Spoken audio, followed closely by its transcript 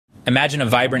Imagine a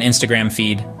vibrant Instagram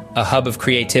feed, a hub of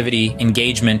creativity,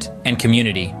 engagement, and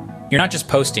community. You're not just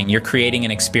posting, you're creating an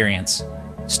experience.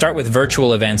 Start with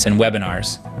virtual events and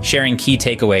webinars, sharing key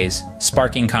takeaways,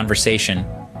 sparking conversation.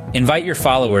 Invite your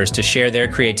followers to share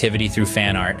their creativity through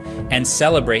fan art and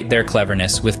celebrate their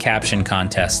cleverness with caption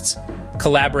contests.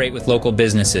 Collaborate with local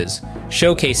businesses,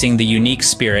 showcasing the unique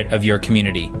spirit of your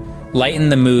community. Lighten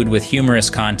the mood with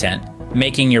humorous content,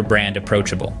 making your brand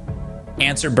approachable.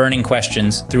 Answer burning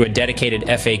questions through a dedicated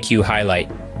FAQ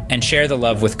highlight, and share the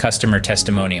love with customer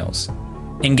testimonials.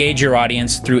 Engage your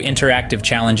audience through interactive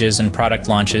challenges and product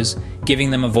launches, giving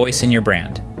them a voice in your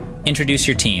brand. Introduce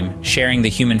your team, sharing the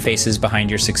human faces behind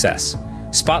your success.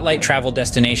 Spotlight travel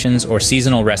destinations or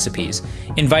seasonal recipes,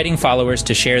 inviting followers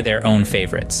to share their own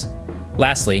favorites.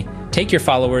 Lastly, take your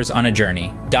followers on a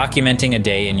journey, documenting a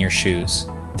day in your shoes.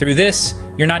 Through this,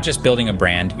 you're not just building a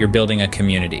brand, you're building a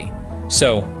community.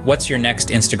 So, what's your next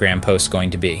Instagram post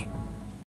going to be?